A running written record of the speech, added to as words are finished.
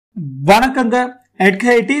வணக்கங்க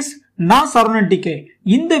kehitys நான் SaravananTK.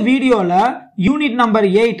 இந்த வீடியோல யூனிட் நம்பர்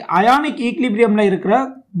 8 Ionic equilibriumல இருக்கிற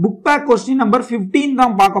book pack question number 15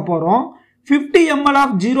 தான் பார்க்க போறோம். 50 ml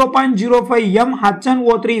of 0.05 m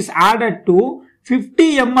HNO3 is added to 50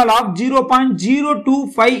 ml of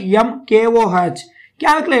 0.025 m KOH.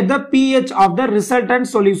 Calculate the pH of the resultant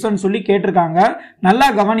solution சொல்லி கேட்டிருக்காங்க. நல்லா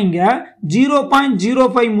கவனிங்க.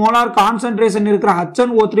 0.05 molar concentration இருக்கிற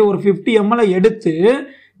HNO3 ஒரு 50 ml எடுத்து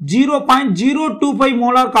 0.025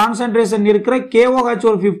 molar concentration இருக்கிற KOH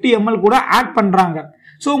ஒரு 50 ml கூட ஆட் பண்றாங்க.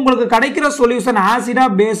 சோ உங்களுக்கு கிடைக்கிற சொல்யூஷன் ஆசிடா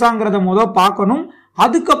பேஸாங்கறத முத பார்க்கணும்.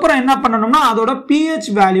 அதுக்கு அப்புறம் என்ன பண்ணனும்னா அதோட pH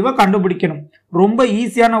வேல்யூவை கண்டுபிடிக்கணும். ரொம்ப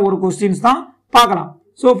ஈஸியான ஒரு क्वेश्चंस தான் பார்க்கலாம்.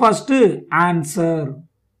 So first answer.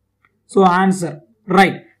 So answer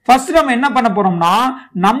right. First நம்ம என்ன பண்ண போறோம்னா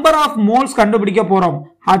நம்பர் ஆஃப் மோல்ஸ் கண்டுபிடிக்க போறோம்.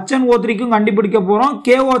 HNO3 க்கும் கண்டுபிடிக்க போறோம்,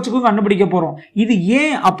 KOH க்கும் கண்டுபிடிக்க போறோம். இது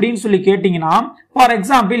ஏன் அப்படினு சொல்லி கேட்டிங்கனா ஃபார்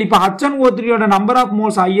எக்ஸாம்பிள் இப்ப HNO3 யோட நம்பர் ஆஃப்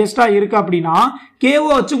மோல்ஸ் ஹையஸ்டா இருக்கு அப்படினா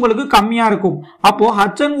KOH உங்களுக்கு கம்மியா இருக்கும். அப்போ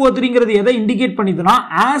HNO3ங்கிறது எதை இண்டிகேட் பண்ணுதுனா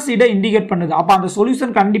ஆசிட இண்டிகேட் பண்ணுது. அப்ப அந்த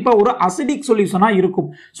சொல்யூஷன் கண்டிப்பா ஒரு அசிடிக் சொல்யூஷனா இருக்கும்.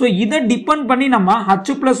 சோ இத டிபெண்ட் பண்ணி நம்ம H+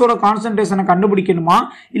 ஓட கான்சன்ட்ரேஷனை கண்டுபிடிக்கணுமா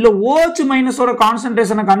இல்ல OH- ஓட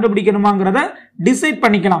கான்சன்ட்ரேஷனை கண்டுபிடிக்கணுமாங்கறத டிசைட்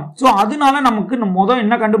பண்ணிக்கலாம். சோ அதனால நமக்கு முதல்ல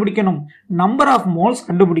என்ன கண்டுபிடிக்கணும் நம்பர் ஆஃப் மோல்ஸ்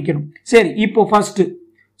கண்டுபிடிக்கணும். சரி இப்போ first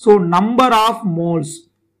so number of moles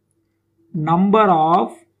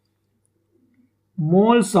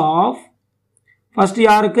of first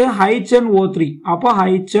யாருக்கு HNO3 அப்ப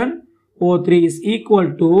HNO3 is equal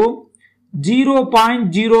to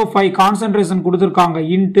 0.05 concentration கொடுத்திருக்காங்க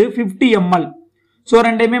into 50 ml. சோ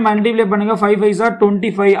ரெண்டையுமே மல்டிப்ளை பண்ணுங்க 5 5s are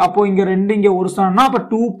 25. அப்போ இங்க ரெண்டு இங்க ஒரு ஸ்தானம்னா அப்ப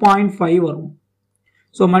 2.5 வரும்.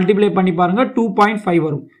 சோ மல்டிப்ளை பண்ணி பாருங்க 2.5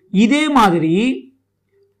 வரும். இதே மாதிரி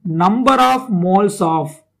number of moles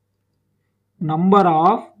of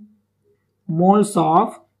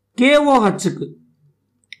KOH க்கு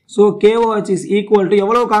so KOH is equal to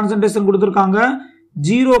எவ்வளவு கான்சன்ட்ரேஷன் கொடுத்திருக்காங்க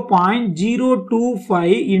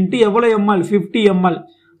 0.025 into எவ்வளவு ml 50 ml.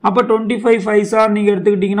 அப்ப 25 5s are நீங்க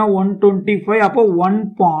எடுத்துக்கிட்டீங்கன்னா 125 அப்ப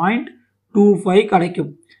 1.25 கிடைக்கும்.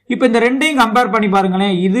 இப்போ இந்த ரெண்டையும் கம்பேர் பண்ணி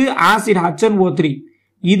பாருங்களேன். இது ஆசிட் HNO3,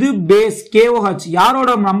 இது பேஸ் KOH. யாரோட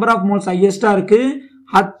நம்பர் ஆஃப் மோல்ஸ் ஹையஸ்டா இருக்கு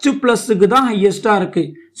H+ க்கு தான் ஹையஸ்டா இருக்கு.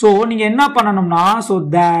 சோ நீங்க என்ன பண்ணனும்னா so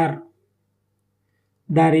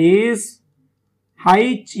there is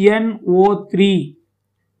HNO3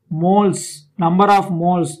 moles number of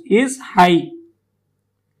moles is high.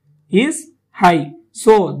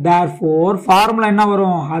 So therefore formula என்ன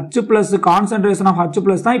வரும் H+ concentration of H+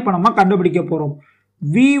 தான் இப்போ நம்ம கண்டுபிடிக்க போறோம்.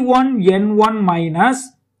 V1N1 minus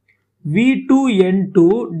V2N2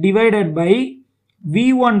 divided by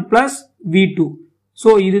V1 plus V2. So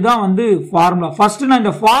இதுதான் வந்து ஃபார்முலா. ஃபர்ஸ்ட் நான்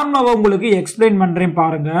இந்த ஃபார்முலாவை உங்களுக்கு எக்ஸ்பிளைன் பண்றேன்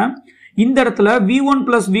பாருங்க. இந்த இடத்துல V1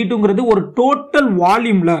 plus V2ங்கிறது ஒரு டோட்டல்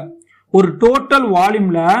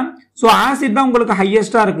வால்யூம்ல சோ ஆசிட் தான் உங்களுக்கு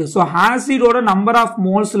ஹையஸ்டா இருக்கு. சோ ஆசிடோட நம்பர் ஆஃப்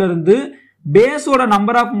மோல்ஸ்ல இருந்து பேஸோட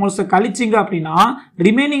நம்பர் ஆஃப் மோல்ஸ் கழிச்சிங்க அப்படினா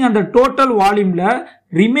ரிமைனிங் அந்த டோட்டல் வால்யூம்ல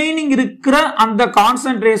ரிமைனிங் இருக்கிற அந்த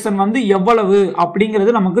கான்சன்ட்ரேஷன் வந்து எவ்வளவு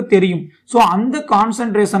அப்படிங்கிறது நமக்கு தெரியும். சோ அந்த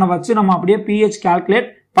கான்சன்ட்ரேஷனை வச்சு நம்ம அப்படியே pH கால்குலேட்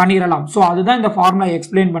பண்ணிரலாம். சோ அதுதான் இந்த ஃபார்முலா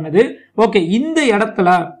எக்ஸ்பிளைன் பண்ணுது. ஓகே இந்த இடத்துல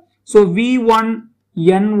சோ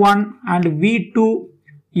V1N1 and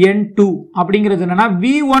V2N2 அப்படிங்கிறது என்னன்னா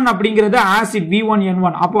V1 அப்படிங்கிறது ஆசிட்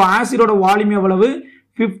V1N1. அப்போ ஆசிடோட வால்யூம் எவ்வளவு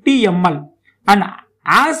 50 ml and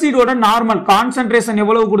ஆசிடோட நார்மல் கான்சன்ட்ரேஷன்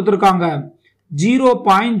எவ்வளவு கொடுத்திருக்காங்க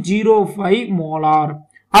 0.05 மோலார்.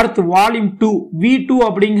 அடுத்து வால்யூம் 2 V2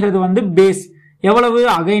 அப்படிங்கிறது வந்து பேஸ் எவ்வளவு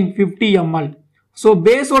அகைன் 50 ml. சோ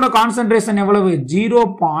பேஸோட கான்சன்ட்ரேஷன் எவ்வளவு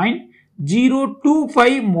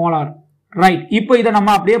 0.025 மோலார். ரைட். இப்போ இத நம்ம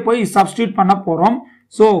அப்படியே போய் சப்ஸ்டிட்யூட் பண்ண போறோம்.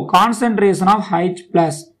 So concentration of H+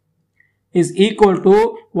 is equal to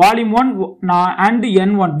volume 1 and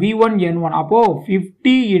N1 V1N1. அப்போ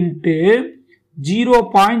 50 into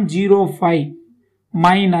 0.05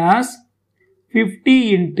 minus 50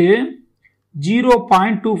 into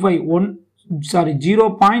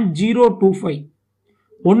 0.25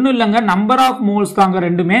 ஒன்னு இல்லங்க நம்பர் ஆஃப் மோல்ஸ் தாங்க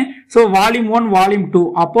ரெண்டுமே. சோ வால்யூம் 1 வால்யூம் 2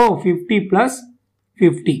 அப்போ 50 plus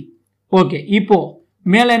 50. ஓகே இப்போ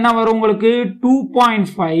மேல என்ன வரும் உங்களுக்கு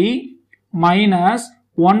 2.5 minus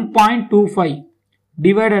 1.25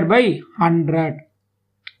 divided by 100.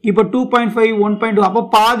 இப்போ 2.5 1.2 அப்ப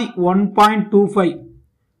பாதி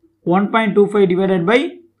 1.25 divided by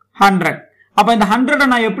 100. அப்ப இந்த 100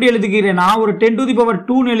 நான் எப்படி எழுதிக்கிறேன்னா ஒரு 10 to the power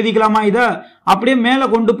 2 ன்னு எழுதிக்கலாமா? இத அப்படியே மேல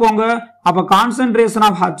கொண்டு போங்க. அப்ப கான்சன்ட்ரேஷன்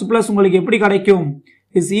ஆஃப் H+ உங்களுக்கு எப்படி கிடைக்கும்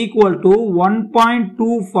is equal to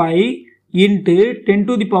 1.25 into 10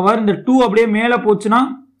 to the power இந்த 2 அப்படியே மேல போச்சுனா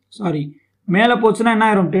மேலே போச்சுன்னா என்ன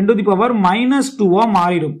ஆயிரும் 10 to the power -2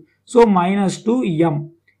 மாறிடும். So -2m.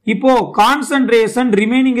 இப்போ கான்சன்ட்ரேஷன்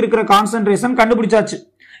ரிமைனிங் இருக்கிற கான்சன்ட்ரேஷன் கண்டுபிடிச்சாச்சு.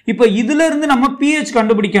 இப்போ இதுல இருந்து நம்ம pH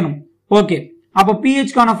கண்டுபிடிக்கணும். ஓகே, அப்போ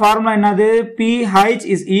pH கான ஃபார்முலா என்னது? pH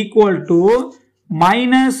is equal to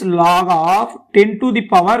minus log of 10 to the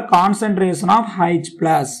power concentration of H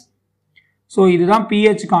plus. So இதுதான்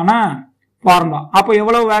pH கான ஃபார்முலா. அப்போ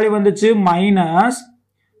எவ்வளவு வேல்யூ வந்துச்சு? minus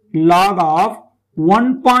log of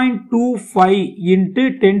 1.25 into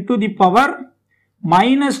 10 to the power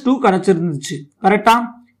 -2 கிடைச்சிருந்துச்சு. கரெக்டா?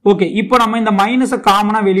 ஓகே, இப்போ நம்ம இந்த மைனஸை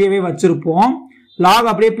காமனா வெளியவே வச்சிருப்போம். log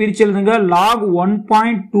அப்படியே பிரிச்சு எழுதுங்க. log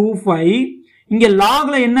 1.25. இங்க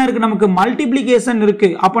லாக்ல என்ன இருக்கு? நமக்கு மல்டிப்ளிகேஷன் இருக்கு.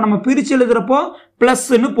 அப்ப நம்ம பிரிச்சு எழுதுறப்போ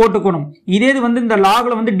பிளஸ்ன்னு போட்டுக்கணும். இதே இது வந்து இந்த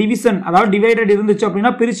லாக்ல வந்து டிவிஷன், அதாவது டிவைடட் இருந்துச்சு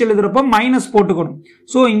அப்படின்னா பிரிச்சு எழுதுறப்போ மைனஸ் போட்டுக்கணும்.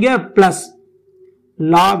 ஸோ இங்க plus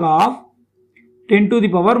log of 10 to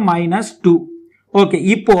the power -2. Okay,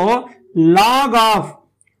 இப்போ log of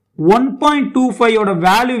 1.25 ஓட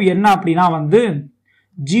வேல்யூ என்ன அப்படின்னா வந்து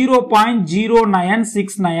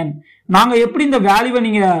 0.0969. நாங்க எப்படி இந்த வேல்யூவை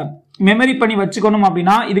நீங்க மெமரி பண்ணி வச்சுக்கணும்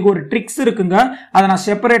அப்படின்னா இதுக்கு ஒரு ட்ரிக்ஸ் இருக்குங்க. அதை நான்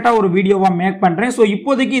செப்பரேட்டா ஒரு வீடியோவா மேக் பண்றேன். ஸோ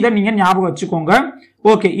இப்போதைக்கு இதை நீங்க ஞாபகம் வச்சுக்கோங்க.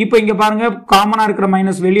 ஓகே, இப்போ இங்க பாருங்க, காமனா இருக்கிற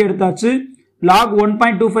மைனஸ் வெளியே எடுத்தாச்சு. log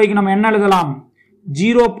 1.25க்கு நம்ம என்ன எழுதலாம்?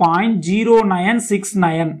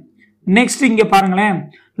 0.0969. நெக்ஸ்ட் இங்க பாருங்களேன்,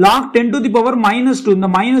 log 10 to the power -2. இந்த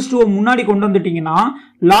 -2 முன்னாடி கொண்டு வந்துட்டீங்கன்னா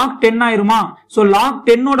log 10 ஆயிருமா? சோ log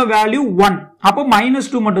 10 ஓட வேல்யூ 1. அப்போ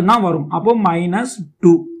 -2 மட்டும் தான் வரும். அப்போ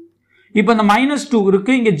 -2. இப்போ இந்த -2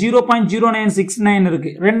 இருக்கு, இங்க 0.0969 இருக்கு.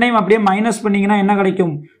 ரெண்டையும் அப்படியே மைனஸ் பண்ணீங்கன்னா என்ன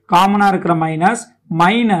கிடைக்கும்? காமனா இருக்கிற மைனஸ்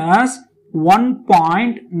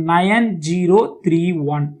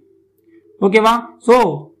 -1.9031. ஓகேவா? சோ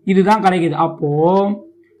இதுதான் கிடைக்குது. அப்போ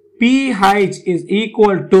pH is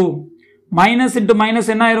equal to minus into minus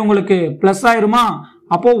என்ன ஆயிரும்? உங்களுக்கு பிளஸ் ஆயிருமா?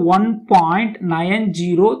 அப்போ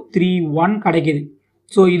 1.9031 கிடைக்குது.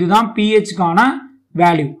 ஸோ இதுதான் pH கான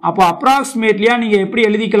வேல்யூ. அப்போ அப்ராக்சிமேட்லியா நீங்க எப்படி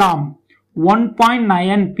எழுதிக்கலாம்?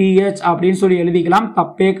 1.9 pH அப்படின்னு சொல்லி எழுதிக்கலாம்.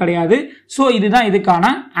 தப்பே கிடையாது. ஸோ இதுதான் இதுக்கான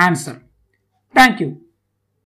ஆன்சர். தேங்க்யூ.